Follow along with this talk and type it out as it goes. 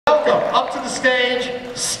welcome up to the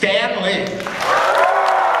stage, Stan Lee.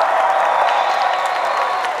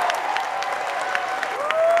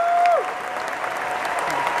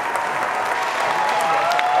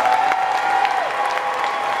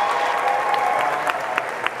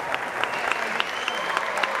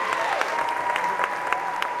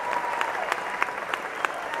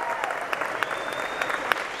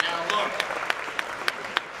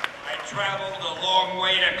 Traveled a long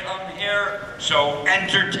way to come here, so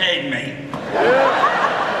entertain me.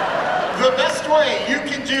 The best way you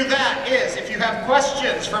can do that is, if you have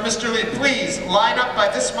questions for Mr. Lee, please line up by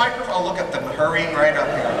this microphone. Oh, look at them hurrying right up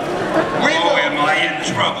here. Am I in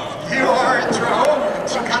trouble? You are in trouble.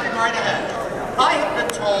 So cutting right ahead. I have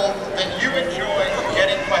been told that you enjoy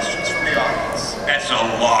getting questions from the audience. That's a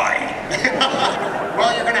lie.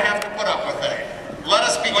 Well, you're going to have to put up with it. Let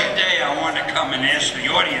us begin. One day I want to come and ask the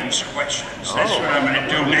audience questions. That's what I'm going to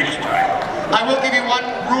do next time. I will give you one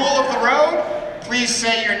rule of the road. Please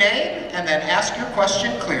say your name and then ask your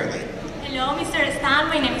question clearly. Hello, Mr. Stan.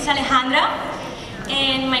 My name is Alejandra.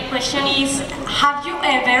 And my question is, have you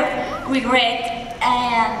ever regret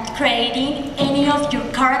creating any of your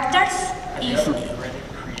characters?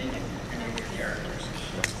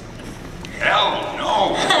 Hell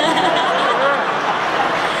no.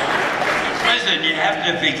 Listen, you have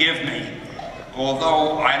to forgive me.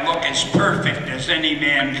 Although I look as perfect as any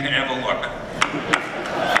man could ever look.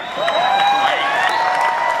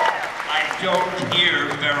 I don't hear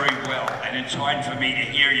very well, and it's hard for me to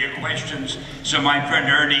hear your questions, so my friend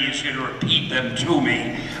Ernie is going to repeat them to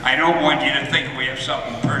me. I don't want you to think we have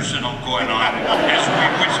something personal going on as we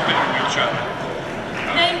whisper to each other.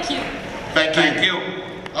 Thank you. Thank you. Thank you.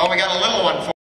 Oh, we got a little one for